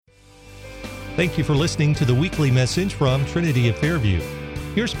Thank you for listening to the weekly message from Trinity of Fairview.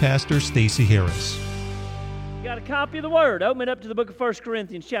 Here's Pastor Stacy Harris. You got a copy of the Word? Open it up to the book of 1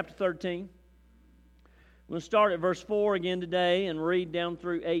 Corinthians chapter 13. We'll start at verse 4 again today and read down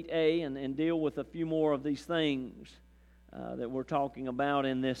through 8a and deal with a few more of these things that we're talking about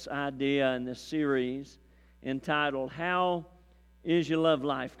in this idea in this series entitled, How is Your Love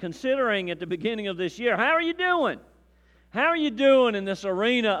Life? Considering at the beginning of this year, how are you doing? How are you doing in this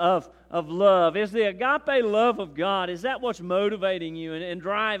arena of love? Is the agape love of God, is that what's motivating you and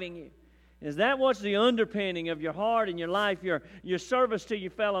driving you? Is that what's the underpinning of your heart and your life, your service to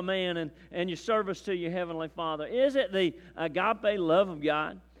your fellow man and your service to your Heavenly Father? Is it the agape love of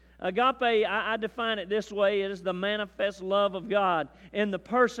God? Agape, I define it this way, it is the manifest love of God in the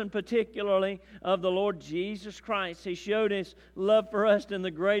person particularly of the Lord Jesus Christ. He showed His love for us in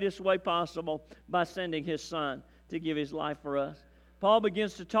the greatest way possible by sending His Son to give His life for us. Paul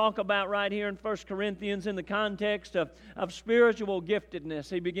begins to talk about right here in 1 Corinthians in the context of spiritual giftedness.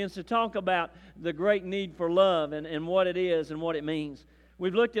 He begins to talk about the great need for love and what it is and what it means.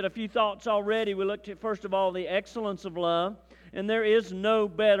 We've looked at a few thoughts already. We looked at, first of all, the excellence of love. And there is no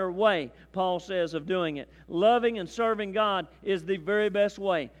better way, Paul says, of doing it. Loving and serving God is the very best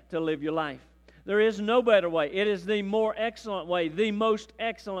way to live your life. There is no better way. It is the more excellent way, the most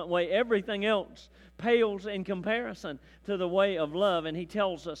excellent way. Everything else pales in comparison to the way of love, and he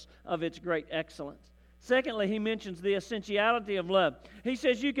tells us of its great excellence. Secondly, he mentions the essentiality of love. He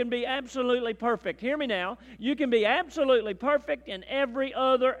says you can be absolutely perfect. Hear me now. You can be absolutely perfect in every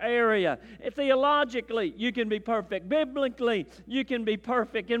other area. Theologically, you can be perfect. Biblically, you can be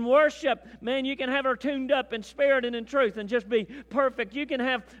perfect. In worship, man, you can have her tuned up in spirit and in truth and just be perfect. You can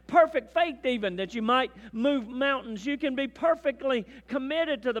have perfect faith even that you might move mountains. You can be perfectly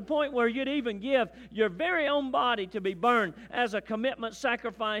committed to the point where you'd even give your very own body to be burned as a commitment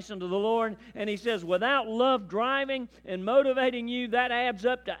sacrifice unto the Lord. And he says, without love driving and motivating you, that adds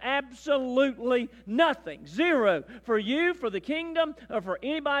up to absolutely nothing. Zero for you, for the kingdom, or for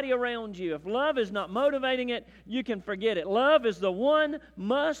anybody around you. If love is not motivating it, you can forget it. Love is the one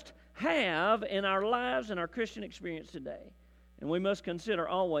must have in our lives and our Christian experience today. And we must consider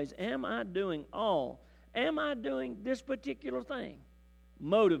always, am I doing this particular thing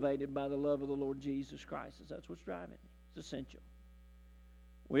motivated by the love of the Lord Jesus Christ? That's what's driving me. It's essential.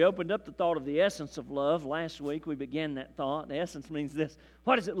 We opened up the thought of the essence of love. Last week we began that thought. The essence means this.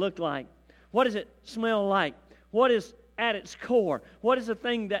 What does it look like? What does it smell like? What is at its core? What is the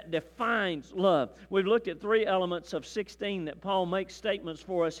thing that defines love? We've looked at 3 elements of 16 that Paul makes statements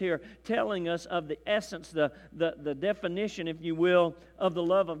for us here, telling us of the essence, the definition, if you will, of the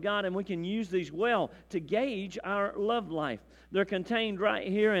love of God. And we can use these well to gauge our love life. They're contained right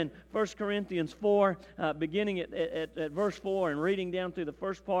here in 1 Corinthians 4, beginning at verse 4 and reading down through the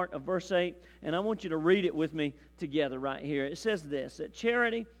first part of verse 8. And I want you to read it with me together right here. It says this, that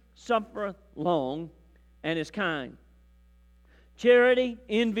charity suffereth long and is kind. Charity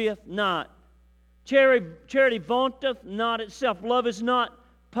envieth not. Charity vaunteth not itself. Love is not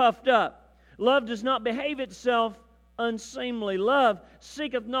puffed up. Love does not behave itself unseemly. Love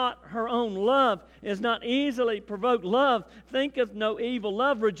seeketh not her own. Love is not easily provoked. Love thinketh no evil.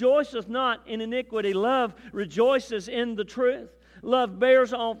 Love rejoiceth not in iniquity. Love rejoices in the truth. Love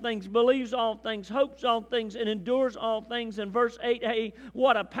bears all things, believes all things, hopes all things, and endures all things. In verse 8a,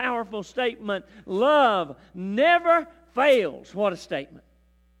 what a powerful statement. Love never fails. What a statement.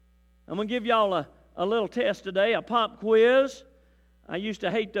 I'm going to give y'all a little test today, a pop quiz. I used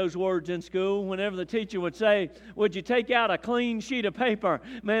to hate those words in school. Whenever the teacher would say, would you take out a clean sheet of paper?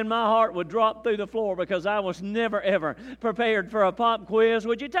 Man, my heart would drop through the floor because I was never, ever prepared for a pop quiz.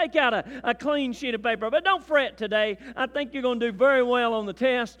 Would you take out a clean sheet of paper? But don't fret today. I think you're going to do very well on the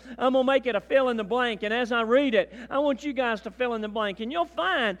test. I'm going to make it a fill in the blank. And as I read it, I want you guys to fill in the blank. And you'll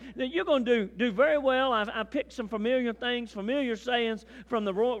find that you're going to do very well. I picked some familiar things, familiar sayings from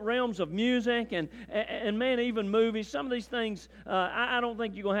the realms of music and man, even movies. Some of these things, I don't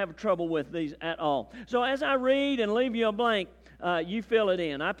think you're going to have trouble with these at all. So as I read and leave you a blank, you fill it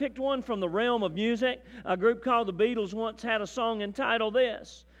in. I picked one from the realm of music. A group called the Beatles once had a song entitled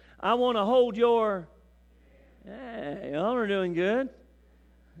this, I Want to Hold Your... Hey, y'all are doing good.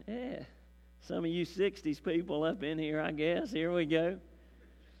 Yeah. Some of you 60s people up in here, I guess. Here we go.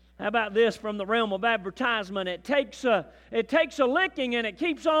 How about this from the realm of advertisement? It takes a licking and it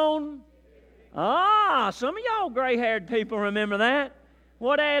keeps on... some of y'all gray-haired people remember that.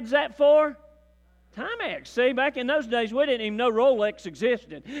 What ad's that for? Timex. See, back in those days, we didn't even know Rolex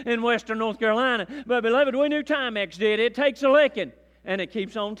existed in western North Carolina. But, beloved, we knew Timex did. It takes a licking, and it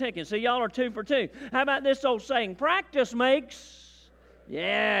keeps on ticking. See, y'all are 2 for 2. How about this old saying? Practice makes...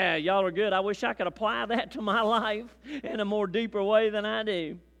 Yeah, y'all are good. I wish I could apply that to my life in a more deeper way than I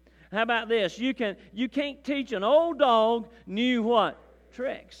do. How about this? You can't teach an old dog new what?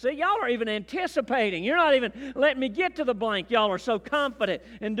 Tricks. See, y'all are even anticipating. You're not even letting me get to the blank. Y'all are so confident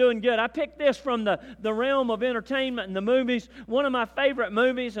and doing good. I picked this from the realm of entertainment and the movies. One of my favorite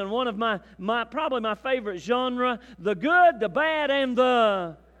movies and one of my probably my favorite genre, the good, the bad, and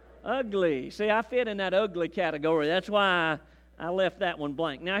the ugly. See, I fit in that ugly category. That's why I left that one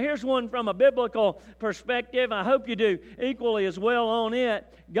blank. Now, here's one from a biblical perspective. I hope you do equally as well on it.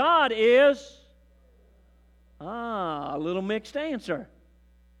 God is, a little mixed answer.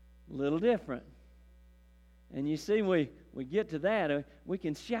 A little different. And you see, we get to that, we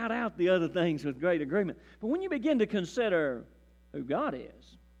can shout out the other things with great agreement. But when you begin to consider who God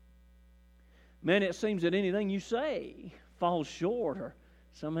is, man, it seems that anything you say falls short or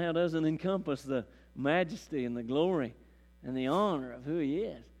somehow doesn't encompass the majesty and the glory and the honor of who He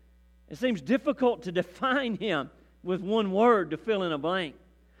is. It seems difficult to define Him with one word to fill in a blank.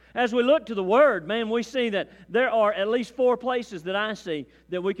 As we look to the Word, man, we see that there are at least 4 places that I see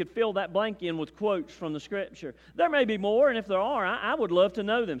that we could fill that blank in with quotes from the Scripture. There may be more, and if there are, I would love to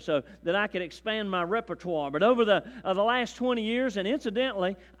know them so that I could expand my repertoire. But over the last 20 years, and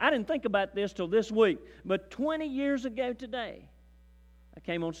incidentally, I didn't think about this till this week, but 20 years ago today, I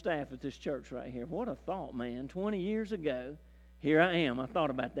came on staff at this church right here. What a thought, man. 20 years ago, here I am. I thought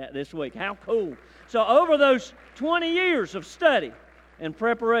about that this week. How cool. So over those 20 years of study and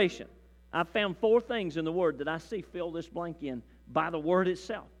preparation, I found 4 things in the Word that I see fill this blank in by the Word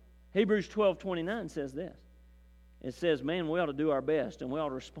itself. Hebrews 12:29 says this. It says, man, we ought to do our best, and we ought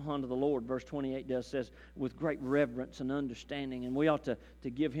to respond to the Lord. Verse 28 says, with great reverence and understanding, and we ought to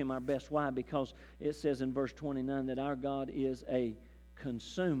give Him our best. Why? Because it says in verse 29 that our God is a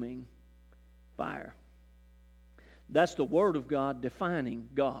consuming fire. That's the Word of God defining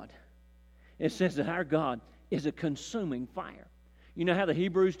God. It says that our God is a consuming fire. You know how the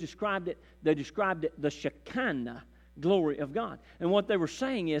Hebrews described it? They described it the Shekinah glory of God. And what they were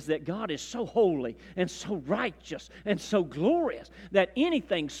saying is that God is so holy and so righteous and so glorious that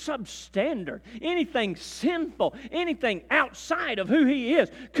anything substandard, anything sinful, anything outside of who He is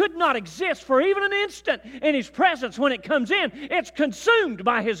could not exist for even an instant in His presence. When it comes in, it's consumed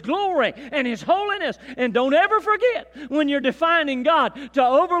by His glory and His holiness. And don't ever forget, when you're defining God, to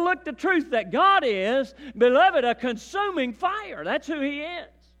overlook the truth that God is, beloved, a consuming fire. That's who He is.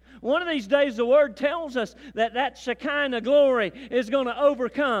 One of these days, the Word tells us that Shekinah glory is going to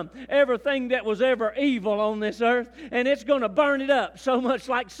overcome everything that was ever evil on this earth, and it's going to burn it up so much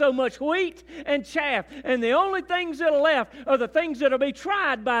like so much wheat and chaff. And the only things that are left are the things that will be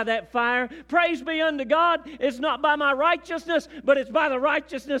tried by that fire. Praise be unto God. It's not by my righteousness, but it's by the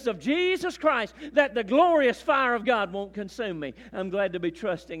righteousness of Jesus Christ that the glorious fire of God won't consume me. I'm glad to be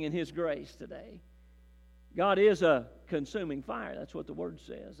trusting in His grace today. God is a consuming fire. That's what the Word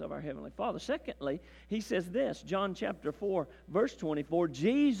says of our Heavenly Father. Secondly, He says this, John chapter 4, verse 24,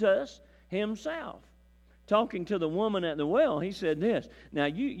 Jesus Himself, talking to the woman at the well, He said this. Now,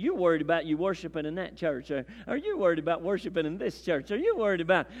 you're worried about you worshiping in that church, or are you worried about worshiping in this church? Are you worried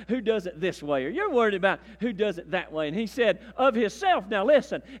about who does it this way, or you're worried about who does it that way? And He said of Himself, now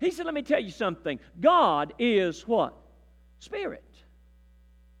listen, He said, let me tell you something. God is what? Spirit.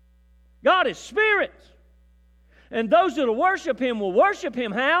 God is Spirit. And those that will worship Him will worship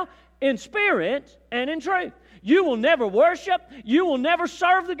Him how? In spirit and in truth. You will never worship, you will never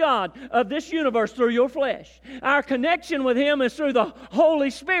serve the God of this universe through your flesh. Our connection with Him is through the Holy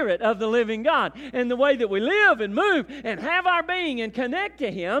Spirit of the living God. And the way that we live and move and have our being and connect to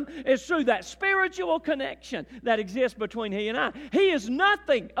Him is through that spiritual connection that exists between He and I. He is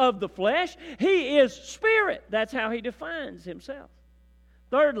nothing of the flesh. He is Spirit. That's how He defines Himself.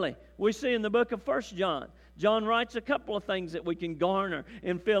 Thirdly, we see in the book of 1 John, John writes a couple of things that we can garner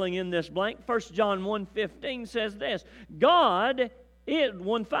in filling in this blank. 1 John 1:15 says this. God is,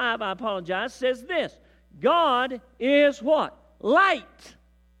 1:5, says this. God is what? Light.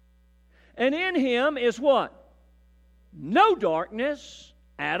 And in Him is what? No darkness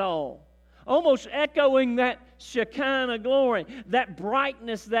at all. Almost echoing that Shekinah glory, that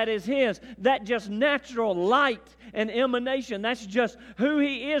brightness that is His, that just natural light and emanation. That's just who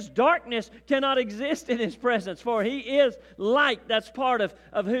He is. Darkness cannot exist in His presence, for He is light. That's part of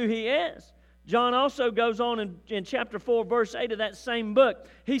who He is. John also goes on in chapter 4, verse 8 of that same book.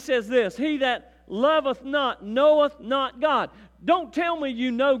 He says this, He that loveth not knoweth not God. Don't tell me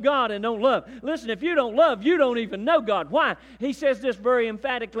you know God and don't love. Listen, if you don't love, you don't even know God. Why? He says this very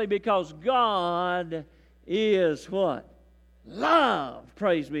emphatically, because God is what? Love.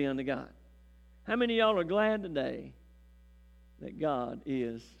 Praise be unto God. How many of y'all are glad today that God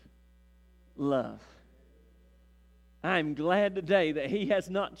is love. I'm glad today that He has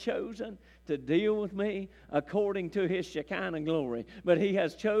not chosen to deal with me according to His Shekinah glory, but He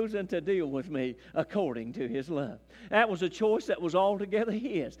has chosen to deal with me according to His love. That was a choice that was altogether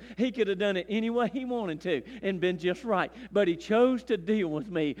His. He could have done it any way He wanted to and been just right, but He chose to deal with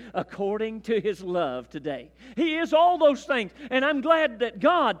me according to His love today. He is all those things, and I'm glad that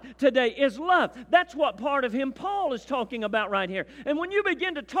God today is love. That's what part of Him Paul is talking about right here. And when you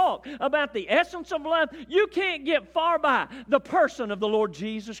begin to talk about the essence of love, you can't get far by the person of the Lord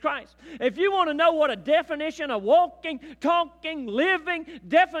Jesus Christ. If you want to know what a definition, a walking, talking, living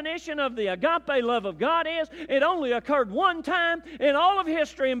definition of the agape love of God is, it only occurred one time in all of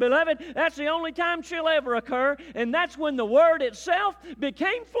history. And beloved, that's the only time she'll ever occur. And that's when the Word itself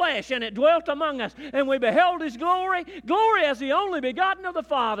became flesh and it dwelt among us. And we beheld His glory, glory as the only begotten of the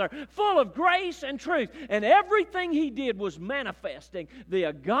Father, full of grace and truth. And everything He did was manifesting the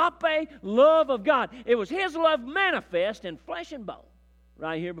agape love of God. It was His love manifest in flesh and bone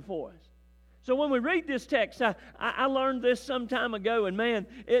right here before us. So when we read this text, I learned this some time ago, and man,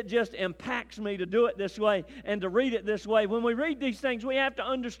 it just impacts me to do it this way and to read it this way. When we read these things, we have to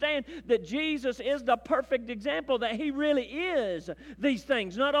understand that Jesus is the perfect example, that He really is these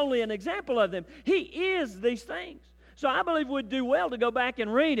things. Not only an example of them, He is these things. So I believe we'd do well to go back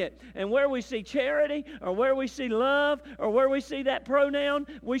and read it. And where we see charity, or where we see love, or where we see that pronoun,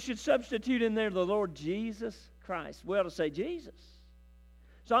 we should substitute in there the Lord Jesus Christ. We ought to say Jesus.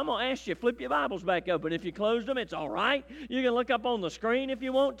 So I'm going to ask you, flip your Bibles back open. If you closed them, it's all right. You can look up on the screen if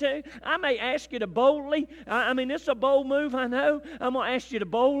you want to. I may ask you to boldly, it's a bold move, I know. I'm going to ask you to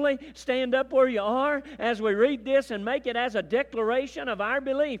boldly stand up where you are as we read this and make it as a declaration of our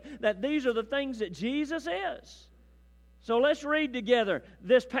belief that these are the things that Jesus is. So let's read together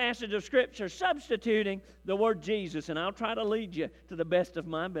this passage of Scripture, substituting the word Jesus, and I'll try to lead you to the best of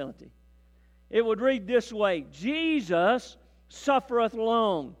my ability. It would read this way: Jesus suffereth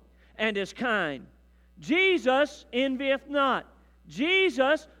long, and is kind. Jesus envieth not.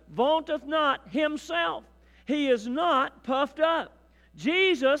 Jesus vaunteth not himself. He is not puffed up.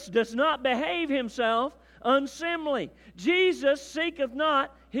 Jesus does not behave himself unseemly. Jesus seeketh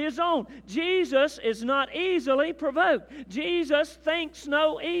not his own. Jesus is not easily provoked. Jesus thinks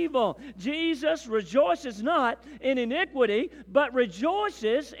no evil. Jesus rejoices not in iniquity, but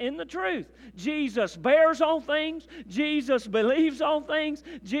rejoices in the truth. Jesus bears all things. Jesus believes all things.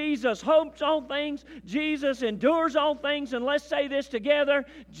 Jesus hopes all things. Jesus endures all things. And let's say this together: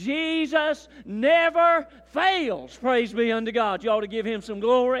 Jesus never fails. Praise be unto God. You ought to give Him some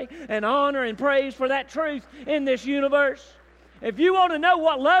glory and honor and praise for that truth in this universe. If you want to know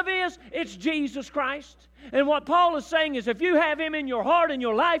what love is, it's Jesus Christ. And what Paul is saying is, if you have Him in your heart and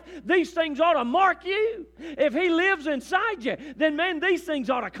your life, these things ought to mark you. If He lives inside you, then man, these things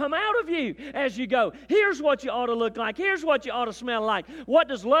ought to come out of you as you go. Here's what you ought to look like. Here's what you ought to smell like. What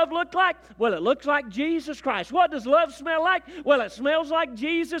does love look like? Well, it looks like Jesus Christ. What does love smell like? Well, it smells like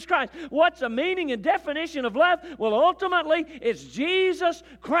Jesus Christ. What's the meaning and definition of love? Well, ultimately, it's Jesus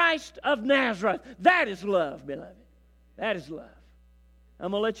Christ of Nazareth. That is love, beloved. That is love.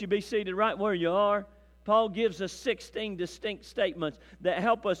 I'm going to let you be seated right where you are. Paul gives us 16 distinct statements that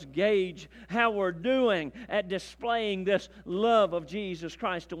help us gauge how we're doing at displaying this love of Jesus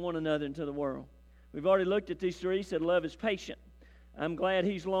Christ to one another and to the world. We've already looked at these three. He said love is patient. I'm glad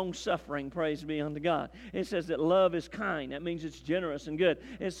He's long-suffering, praise be unto God. It says that love is kind. That means it's generous and good.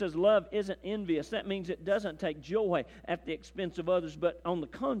 It says love isn't envious. That means it doesn't take joy at the expense of others, but on the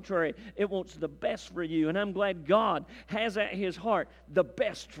contrary, it wants the best for you. And I'm glad God has at His heart the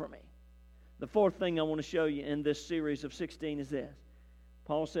best for me. The fourth thing I want to show you in this series of 16 is this.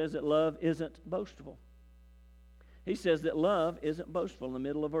 Paul says that love isn't boastful. He says that love isn't boastful. In the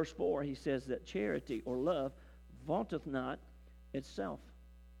middle of verse 4, he says that charity or love vaunteth not itself.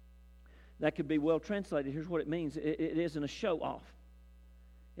 That could be well translated. Here's what it means. It isn't a show-off.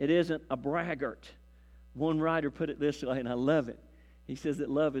 It isn't a braggart. One writer put it this way, and I love it. He says that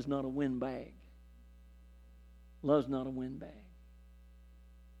love is not a windbag. Love's not a windbag.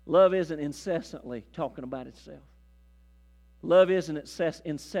 Love isn't incessantly talking about itself. Love isn't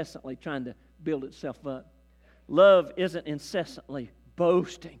incessantly trying to build itself up. Love isn't incessantly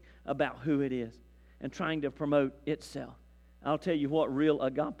boasting about who it is and trying to promote itself. I'll tell you what, real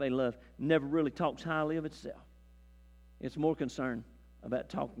agape love never really talks highly of itself. It's more concerned about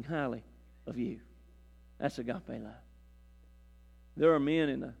talking highly of you. That's agape love. There are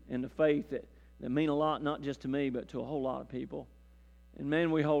men in the faith that mean a lot, not just to me, but to a whole lot of people. And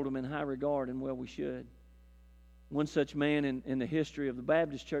man, we hold them in high regard, and well, we should. One such man in the history of the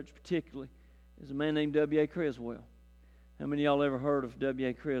Baptist church particularly is a man named W.A. Criswell. How many of y'all ever heard of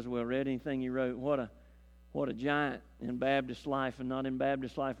W.A. Criswell? Read anything he wrote? What a giant in Baptist life, and not in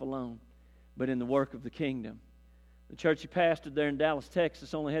Baptist life alone, but in the work of the kingdom. The church he pastored there in Dallas,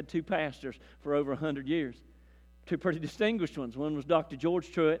 Texas, only had 2 pastors for over 100 years. 2 pretty distinguished ones. One was Dr.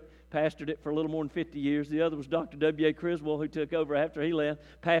 George Truett, pastored it for a little more than 50 years. The other was Dr. W.A. Criswell, who took over after he left,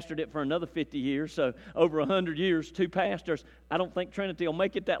 pastored it for another 50 years. So over 100 years, 2 pastors. I don't think Trinity will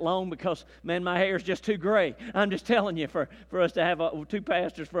make it that long because, man, my hair is just too gray. I'm just telling you, for us to have 2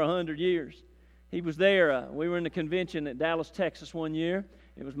 pastors for 100 years. He was there. We were in the convention at Dallas, Texas one year.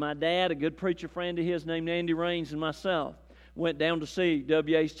 It was my dad, a good preacher friend of his named Andy Raines, and myself. Went down to see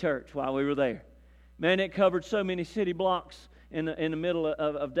W.A.'s church while we were there. Man, it covered so many city blocks in the middle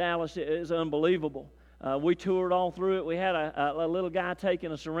of Dallas. It is unbelievable. We toured all through it. We had a little guy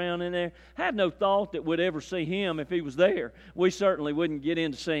taking us around in there. Had no thought that we'd ever see him if he was there. We certainly wouldn't get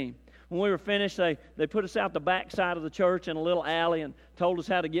in to see him. When we were finished, they put us out the back side of the church in a little alley and told us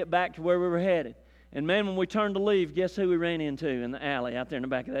how to get back to where we were headed. And man, when we turned to leave, guess who we ran into in the alley out there in the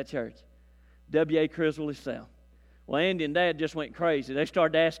back of that church? W.A. Criswell himself. Well, Andy and Dad just went crazy. They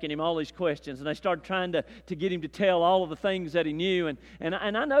started asking him all these questions, and they started trying to get him to tell all of the things that he knew. And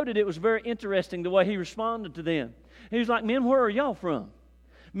I noted it was very interesting the way he responded to them. He was like, men, where are y'all from?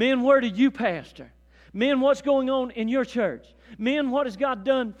 Men, where do you pastor? Men, what's going on in your church? Men, what has God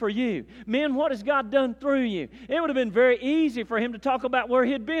done for you? Men, what has God done through you? It would have been very easy for him to talk about where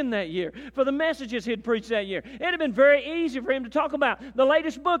he'd been that year, for the messages he'd preached that year. It would have been very easy for him to talk about the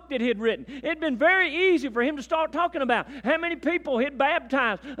latest book that he'd written. It had been very easy for him to start talking about how many people he'd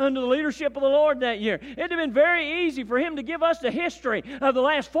baptized under the leadership of the Lord that year. It would have been very easy for him to give us the history of the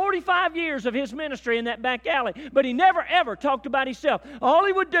last 45 years of his ministry in that back alley, but he never, ever talked about himself. All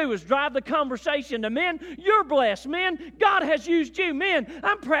he would do is drive the conversation to men, you're blessed. Men, God has used you. Men,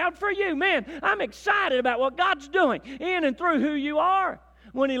 I'm proud for you. Men, I'm excited about what God's doing in and through who you are.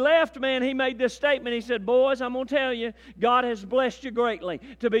 When he left, man, he made this statement. He said, boys, I'm going to tell you, God has blessed you greatly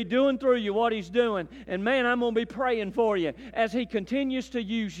to be doing through you what he's doing. And man, I'm going to be praying for you as he continues to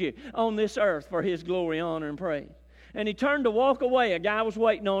use you on this earth for his glory, honor, and praise. And he turned to walk away. A guy was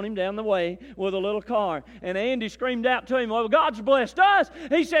waiting on him down the way with a little car. And Andy screamed out to him, well, God's blessed us.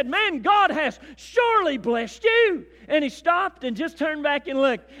 He said, man, God has surely blessed you. And he stopped and just turned back and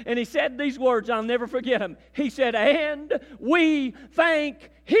looked. And he said these words, I'll never forget them. He said, and we thank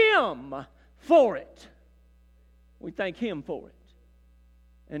him for it. We thank him for it.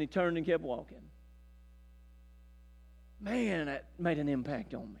 And he turned and kept walking. Man, that made an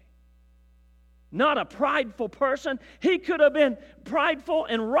impact on me. Not a prideful person. He could have been prideful,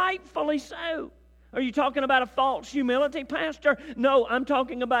 and rightfully so. Are you talking about a false humility, Pastor? No, I'm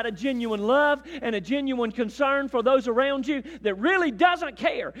talking about a genuine love and a genuine concern for those around you that really doesn't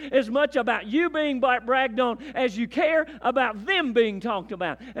care as much about you being bragged on as you care about them being talked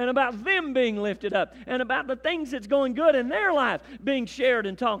about and about them being lifted up and about the things that's going good in their life being shared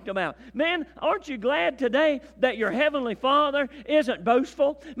and talked about. Man, aren't you glad today that your Heavenly Father isn't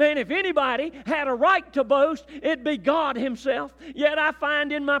boastful? Man, if anybody had a right to boast, it'd be God Himself. Yet I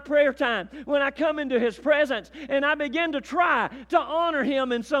find in my prayer time, when I come into His presence and I begin to try to honor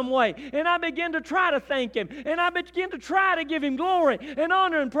Him in some way, and I begin to try to thank Him, and I begin to try to give Him glory and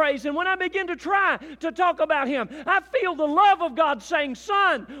honor and praise, and when I begin to try to talk about Him, I feel the love of God saying,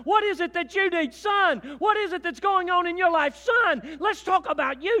 son, what is it that you need? Son, what is it that's going on in your life? Son, let's talk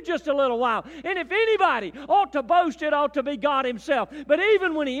about you just a little while. And if anybody ought to boast, it ought to be God Himself. But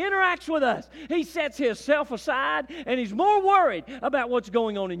even when He interacts with us, He sets Himself aside, and He's more worried about what's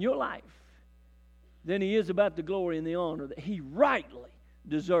going on in your life than He is about the glory and the honor that He rightly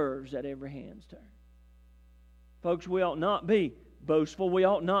deserves at every hand's turn. Folks, we ought not be boastful. We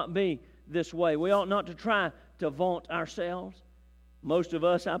ought not be this way. We ought not to try to vaunt ourselves. Most of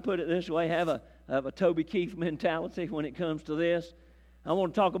us, I put it this way, have a Toby Keith mentality when it comes to this. I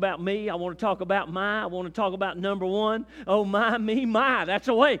want to talk about me. I want to talk about I want to talk about number one. Oh, my, me, my. That's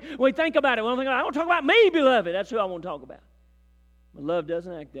the way we think about it. I want to talk about me, beloved. That's who I want to talk about. But love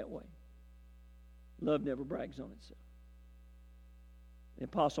doesn't act that way. Love never brags on itself. The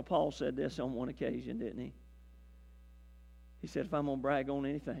Apostle Paul said this on one occasion, didn't he? He said, if I'm going to brag on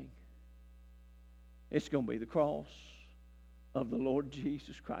anything, it's going to be the cross of the Lord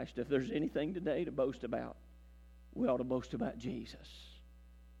Jesus Christ. If there's anything today to boast about, we ought to boast about Jesus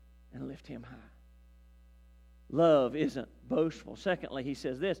and lift Him high. Love isn't boastful. Secondly, he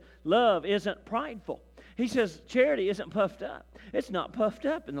says this, love isn't prideful. He says charity isn't puffed up. It's not puffed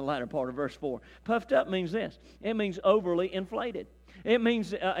up in the latter part of verse 4. Puffed up means this. It means overly inflated. It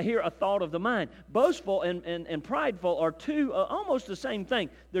means here a thought of the mind. Boastful and prideful are two almost the same thing.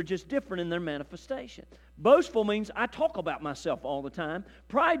 They're just different in their manifestation. Boastful means I talk about myself all the time.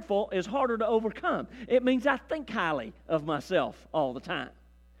 Prideful is harder to overcome. It means I think highly of myself all the time.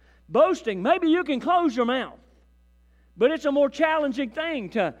 Boasting, maybe you can close your mouth, but it's a more challenging thing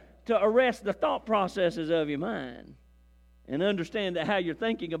to arrest the thought processes of your mind and understand that how you're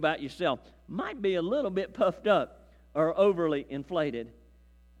thinking about yourself might be a little bit puffed up or overly inflated.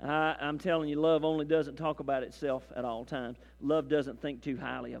 I'm telling you, love only doesn't talk about itself at all times. Love doesn't think too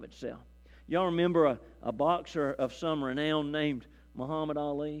highly of itself. Y'all remember a boxer of some renown named Muhammad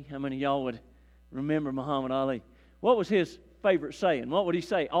Ali? How many of y'all would remember Muhammad Ali? What was his favorite saying? What would he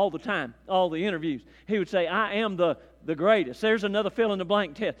say all the time, all the interviews? He would say, I am the greatest. There's another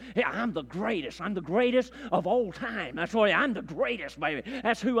fill-in-the-blank test. Hey, I'm the greatest. I'm the greatest of all time. That's what I'm the greatest, baby.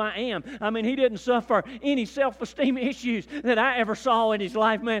 That's who I am. I mean, he didn't suffer any self-esteem issues that I ever saw in his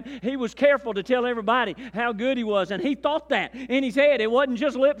life, man. He was careful to tell everybody how good he was, and he thought that in his head. It wasn't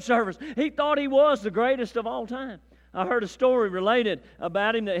just lip service. He thought he was the greatest of all time. I heard a story related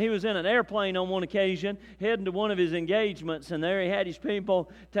about him that he was in an airplane on one occasion heading to one of his engagements, and there he had his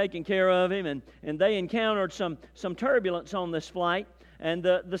people taking care of him, and they encountered some turbulence on this flight, and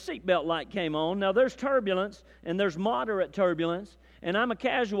the seatbelt light came on. Now, there's turbulence, and there's moderate turbulence, and I'm a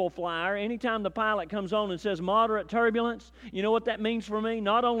casual flyer. Anytime the pilot comes on and says moderate turbulence, you know what that means for me?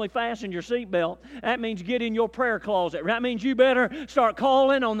 Not only fasten your seatbelt, that means get in your prayer closet. That means you better start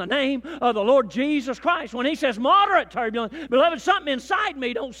calling on the name of the Lord Jesus Christ. When He says moderate turbulence, beloved, something inside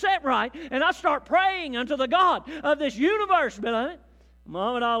me don't set right, and I start praying unto the God of this universe, beloved.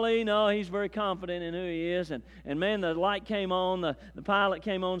 Muhammad Ali, no, he's very confident in who he is. And man, the light came on, the pilot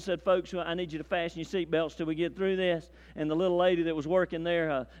came on and said, folks, I need you to fasten your seatbelts till we get through this. And the little lady that was working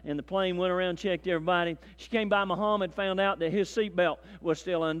there in the plane went around, checked everybody. She came by Muhammad, found out that his seatbelt was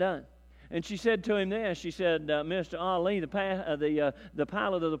still undone. And she said to him this, she said, Mr. Ali, the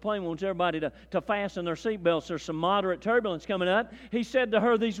pilot of the plane wants everybody to fasten their seatbelts. There's some moderate turbulence coming up. He said to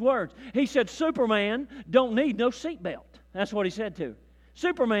her these words. He said, Superman don't need no seatbelt. That's what he said to her.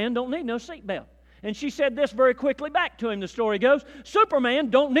 Superman don't need no seatbelt. And she said this very quickly back to him, the story goes, Superman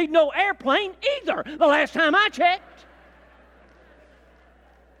don't need no airplane either, the last time I checked.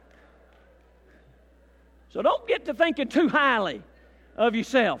 So don't get to thinking too highly of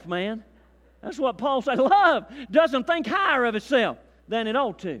yourself, man. That's what Paul said. Love doesn't think higher of itself than it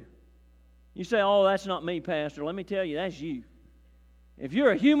ought to. You say, oh, that's not me, Pastor. Let me tell you, that's you. If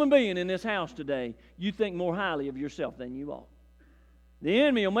you're a human being in this house today, you think more highly of yourself than you ought. The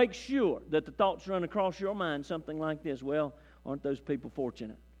enemy will make sure that the thoughts run across your mind something like this. Well, aren't those people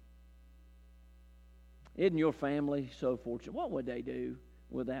fortunate? Isn't your family so fortunate? What would they do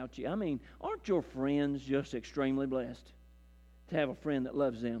without you? I mean, aren't your friends just extremely blessed to have a friend that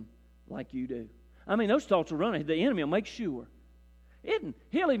loves them like you do? I mean, those thoughts will run. The enemy will make sure.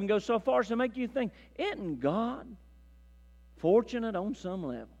 He'll even go so far as to make you think, isn't God fortunate on some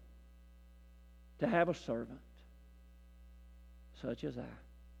level to have a servant such as I?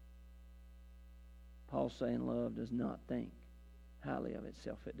 Paul's saying love does not think highly of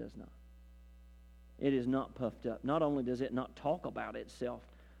itself. It does not. It is not puffed up. Not only does it not talk about itself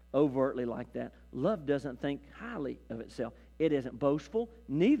overtly like that, love doesn't think highly of itself. It isn't boastful,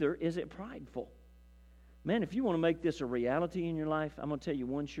 neither is it prideful. Man, if you want to make this a reality in your life, I'm going to tell you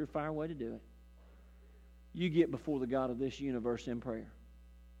one surefire way to do it. You get before the God of this universe in prayer.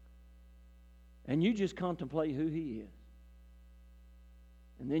 And you just contemplate who He is.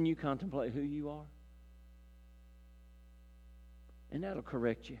 And then you contemplate who you are. And that'll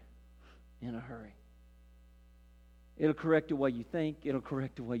correct you in a hurry. It'll correct the way you think. It'll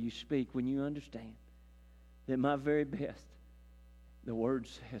correct the way you speak when you understand that my very best, the Word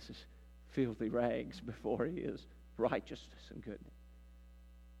says, is filthy rags before His righteousness and goodness.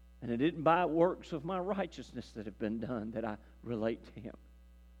 And it isn't by works of my righteousness that have been done that I relate to Him.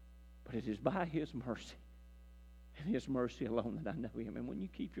 But it is by His mercy. And His mercy alone that I know Him. And when you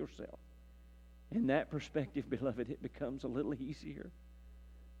keep yourself in that perspective, beloved, it becomes a little easier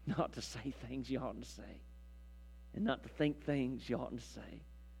not to say things you oughtn't to say. And not to think things you oughtn't to say.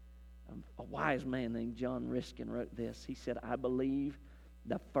 A wise man named John Riskin wrote this. He said, I believe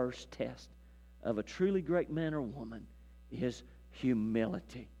the first test of a truly great man or woman is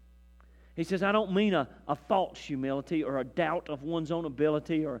humility. He says, I don't mean a false humility or a doubt of one's own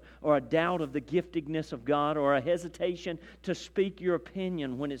ability or a doubt of the giftedness of God or a hesitation to speak your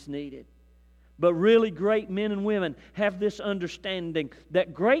opinion when it's needed. But really great men and women have this understanding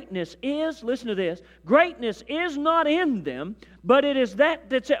that greatness is, listen to this, greatness is not in them, but it is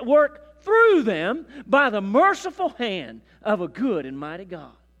that's at work through them by the merciful hand of a good and mighty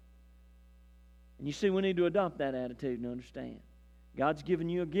God. And you see, we need to adopt that attitude and understand. God's given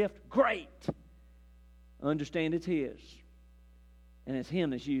you a gift. Great. Understand it's His. And it's Him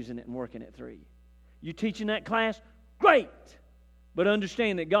that's using it and working it through you. You teaching that class? Great! But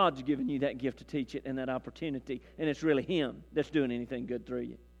understand that God's given you that gift to teach it and that opportunity, and it's really Him that's doing anything good through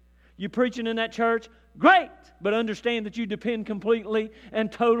you. You preaching in that church? Great! But understand that you depend completely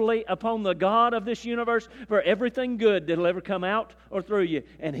and totally upon the God of this universe for everything good that'll ever come out or through you.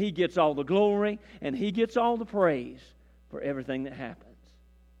 And He gets all the glory and He gets all the praise for everything that happens.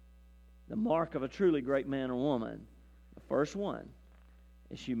 The mark of a truly great man or woman, the first one,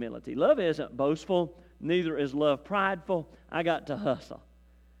 is humility. Love isn't boastful, neither is love prideful. I got to hustle.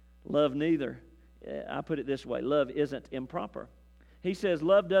 Love neither. I put it this way, love isn't improper. He says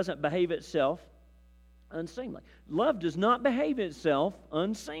love doesn't behave itself unseemly. Love does not behave itself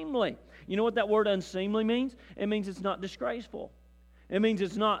unseemly. You know what that word unseemly means? It means it's not disgraceful. It means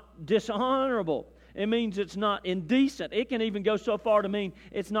it's not dishonorable. It means it's not indecent. It can even go so far to mean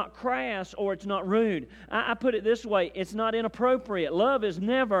it's not crass or it's not rude. I put it this way, it's not inappropriate. Love is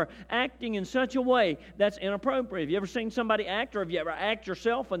never acting in such a way that's inappropriate. Have you ever seen somebody act, or have you ever act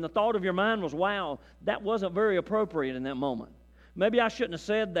yourself and the thought of your mind was, wow, that wasn't very appropriate in that moment? Maybe I shouldn't have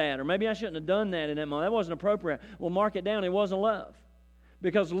said that, or maybe I shouldn't have done that in that moment. That wasn't appropriate. Well, mark it down. It wasn't love.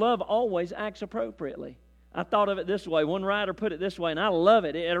 Because love always acts appropriately. I thought of it this way. One writer put it this way, and I love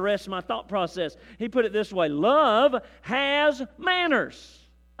it. It arrests my thought process. He put it this way, love has manners.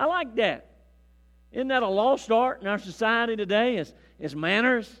 I like that. Isn't that a lost art in our society today, is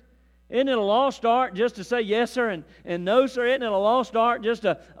manners? Isn't it a lost art just to say yes, sir, and no, sir? Isn't it a lost art just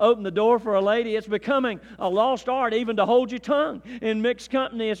to open the door for a lady? It's becoming a lost art even to hold your tongue in mixed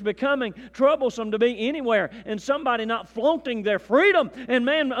company. It's becoming troublesome to be anywhere and somebody not flaunting their freedom and,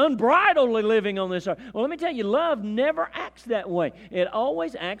 man, unbridledly living on this earth. Well, let me tell you, love never acts that way. It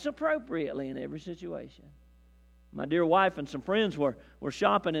always acts appropriately in every situation. My dear wife and some friends were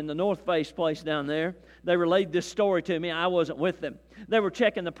shopping in the North Face place down there. They relayed this story to me. I wasn't with them. They were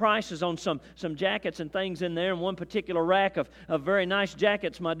checking the prices on some jackets and things in there. In one particular rack of very nice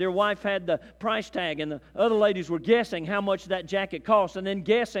jackets, my dear wife had the price tag, and the other ladies were guessing how much that jacket cost and then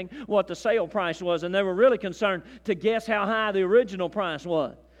guessing what the sale price was. And they were really concerned to guess how high the original price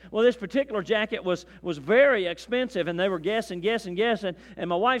was. Well, this particular jacket was very expensive, and they were guessing. And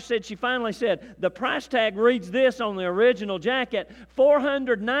my wife said, she finally said, the price tag reads this on the original jacket,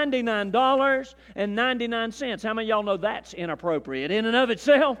 $499.99. How many of y'all know that's inappropriate? In and of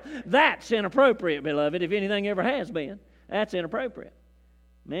itself, that's inappropriate, beloved, if anything ever has been. That's inappropriate.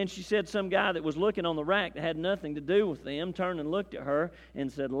 Man, she said some guy that was looking on the rack that had nothing to do with them turned and looked at her and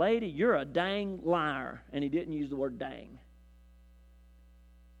said, lady, you're a dang liar. And he didn't use the word dang.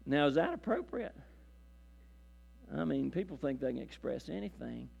 Now, is that appropriate? I mean, people think they can express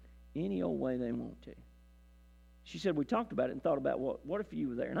anything any old way they want to. She said, we talked about it and thought about, what if you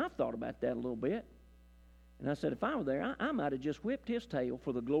were there? And I've thought about that a little bit. And I said, if I were there, I might have just whipped his tail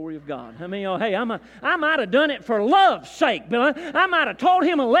for the glory of God. I mean, hey, I might have done it for love's sake, Bill. I might have taught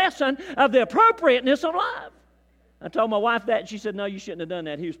him a lesson of the appropriateness of love. I told my wife that, and she said, no, you shouldn't have done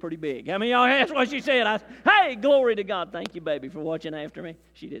that. He was pretty big. I mean, that's what she said. I said, hey, glory to God. Thank you, baby, for watching after me.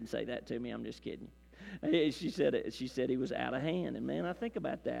 She didn't say that to me. I'm just kidding. She said he was out of hand. And, man, I think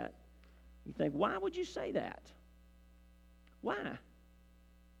about that. You think, why would you say that? Why?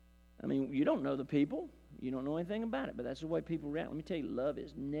 I mean, you don't know the people. You don't know anything about it, but that's the way people react. Let me tell you, love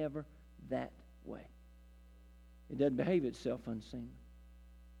is never that way. It doesn't behave itself unseemly.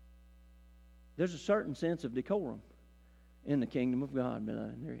 There's a certain sense of decorum in the kingdom of God,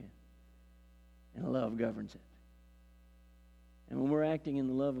 beloved. There is. And love governs it. And when we're acting in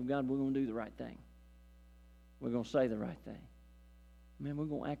the love of God, we're going to do the right thing. We're going to say the right thing. Man, we're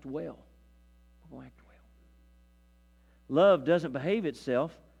going to act well. We're going to act well. Love doesn't behave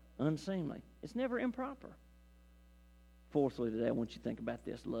itself unseemly. It's never improper. Fourthly, today I want you to think about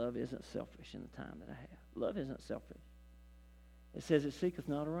this. Love isn't selfish in the time that I have. Love isn't selfish. It says it seeketh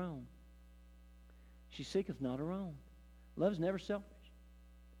not her own. She seeketh not her own. Love's never selfish.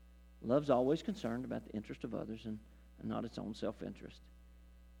 Love's always concerned about the interest of others and not its own self-interest.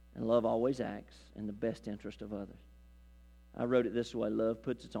 And love always acts in the best interest of others. I wrote it this way: love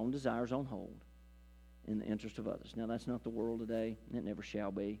puts its own desires on hold in the interest of others. Now, that's not the world today, and it never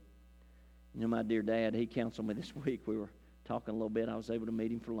shall be. You know, my dear dad, he counseled me this week. We were talking a little bit. I was able to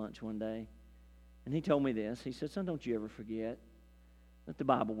meet him for lunch one day. And he told me this. He said, son, don't you ever forget that the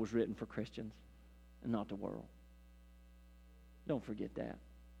Bible was written for Christians and not the world. Don't forget that.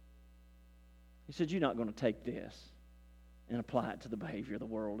 He said, you're not going to take this and apply it to the behavior of the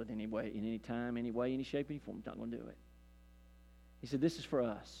world in any way, in any time, any way, any shape, any form. You're not going to do it. He said, this is for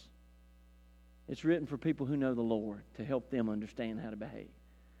us. It's written for people who know the Lord to help them understand how to behave.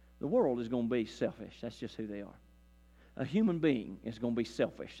 The world is going to be selfish. That's just who they are. A human being is going to be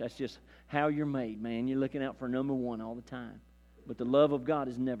selfish. That's just how you're made, man. You're looking out for number one all the time. But the love of God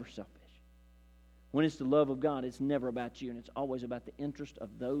is never selfish. When it's the love of God, it's never about you, and it's always about the interest of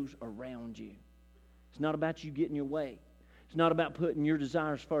those around you. It's not about you getting your way. It's not about putting your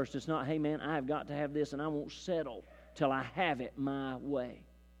desires first. It's not, hey, man, I've got to have this, and I won't settle till I have it my way.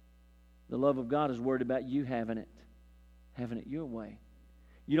 The love of God is worried about you having it your way.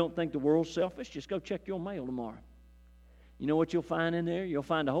 You don't think the world's selfish? Just go check your mail tomorrow. You know what you'll find in there? You'll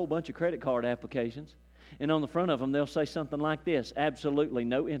find a whole bunch of credit card applications. And on the front of them, they'll say something like this: absolutely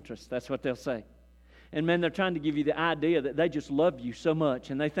no interest. That's what they'll say. And man, they're trying to give you the idea that they just love you so much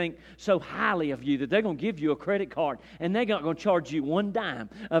and they think so highly of you that they're going to give you a credit card and they're not going to charge you one dime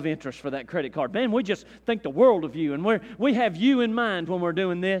of interest for that credit card. Man, we just think the world of you, and we have you in mind when we're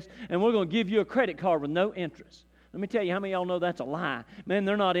doing this, and we're going to give you a credit card with no interest. Let me tell you, how many of y'all know that's a lie? Man,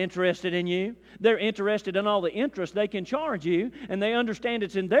 they're not interested in you. They're interested in all the interest they can charge you, and they understand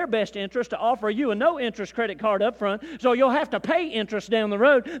it's in their best interest to offer you a no-interest credit card up front, so you'll have to pay interest down the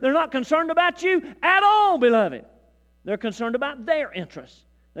road. They're not concerned about you at all, beloved. They're concerned about their interests.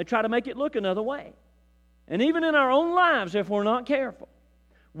 They try to make it look another way. And even in our own lives, if we're not careful,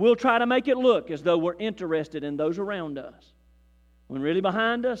 we'll try to make it look as though we're interested in those around us, when really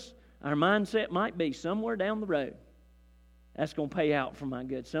behind us, our mindset might be somewhere down the road. That's going to pay out for my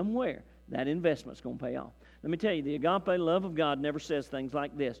good. Somewhere that investment's going to pay off. Let me tell you, the agape love of God never says things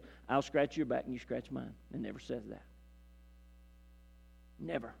like this: I'll scratch your back and you scratch mine. It never says that.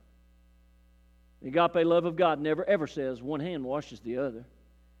 Never. The agape love of God never ever says one hand washes the other.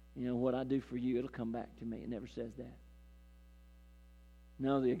 You know, what I do for you, it'll come back to me. It never says that.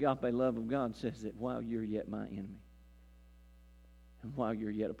 No, the agape love of God says that while you're yet my enemy, and while you're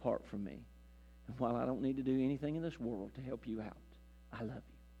yet apart from me, and while I don't need to do anything in this world to help you out, I love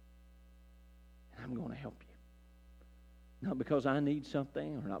you. And I'm going to help you. Not because I need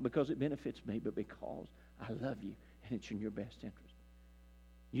something or not because it benefits me, but because I love you and it's in your best interest.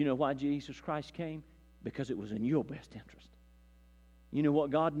 You know why Jesus Christ came? Because it was in your best interest. You know what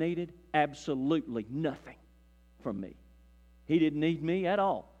God needed? Absolutely nothing from me. He didn't need me at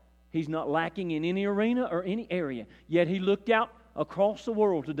all. He's not lacking in any arena or any area. Yet He looked out across the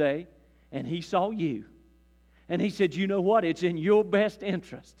world today, and He saw you. And He said, you know what? It's in your best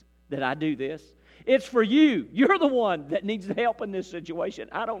interest that I do this. It's for you. You're the one that needs the help in this situation.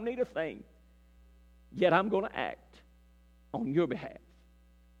 I don't need a thing. Yet I'm going to act on your behalf.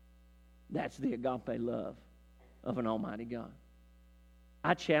 That's the agape love of an almighty God.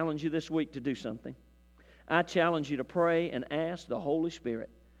 I challenge you this week to do something. I challenge you to pray and ask the Holy Spirit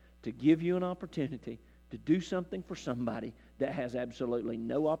to give you an opportunity to do something for somebody that has absolutely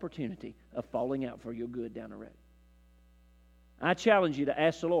no opportunity of falling out for your good down the road. I challenge you to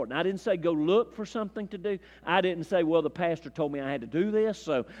ask the Lord. And I didn't say go look for something to do. I didn't say, well, the pastor told me I had to do this,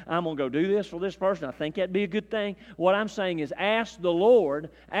 so I'm going to go do this for this person. I think that'd be a good thing. What I'm saying is ask the Lord,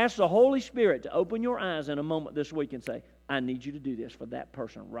 ask the Holy Spirit to open your eyes in a moment this week and say, I need you to do this for that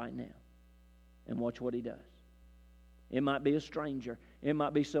person right now. And watch what He does. It might be a stranger. It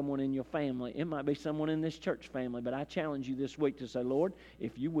might be someone in your family. It might be someone in this church family. But I challenge you this week to say, Lord,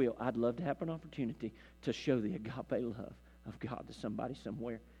 if you will, I'd love to have an opportunity to show the agape love of God to somebody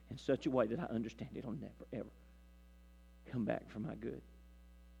somewhere in such a way that I understand it'll never, ever come back for my good.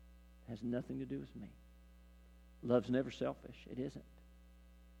 It has nothing to do with me. Love's never selfish. It isn't.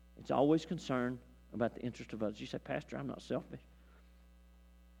 It's always concerned about the interest of others. You say, Pastor, I'm not selfish.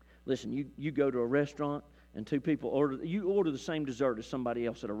 Listen, you go to a restaurant and two people order the same dessert as somebody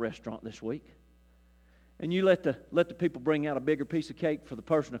else at a restaurant this week. And you let the people bring out a bigger piece of cake for the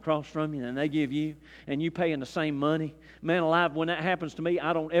person across from you than they give you, and you paying the same money. Man alive, when that happens to me,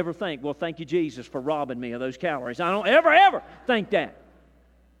 I don't ever think, well, thank you, Jesus, for robbing me of those calories. I don't ever think that.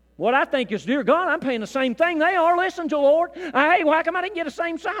 What I think is, dear God, I'm paying the same thing they are. Listen to the Lord. Hey, why come I didn't get the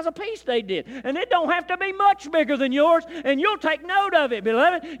same size of piece they did? And it don't have to be much bigger than yours, and you'll take note of it,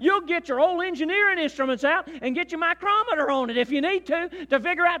 beloved. You'll get your old engineering instruments out and get your micrometer on it if you need to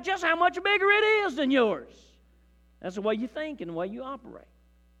figure out just how much bigger it is than yours. That's the way you think and the way you operate.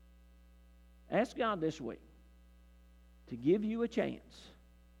 Ask God this week to give you a chance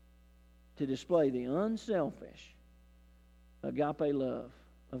to display the unselfish agape love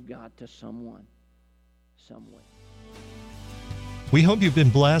of God to someone, somewhere. We hope you've been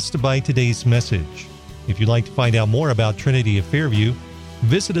blessed by today's message. If you'd like to find out more about Trinity of Fairview,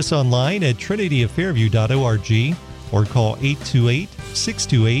 visit us online at trinityoffairview.org or call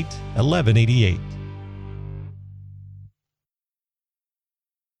 828-628-1188.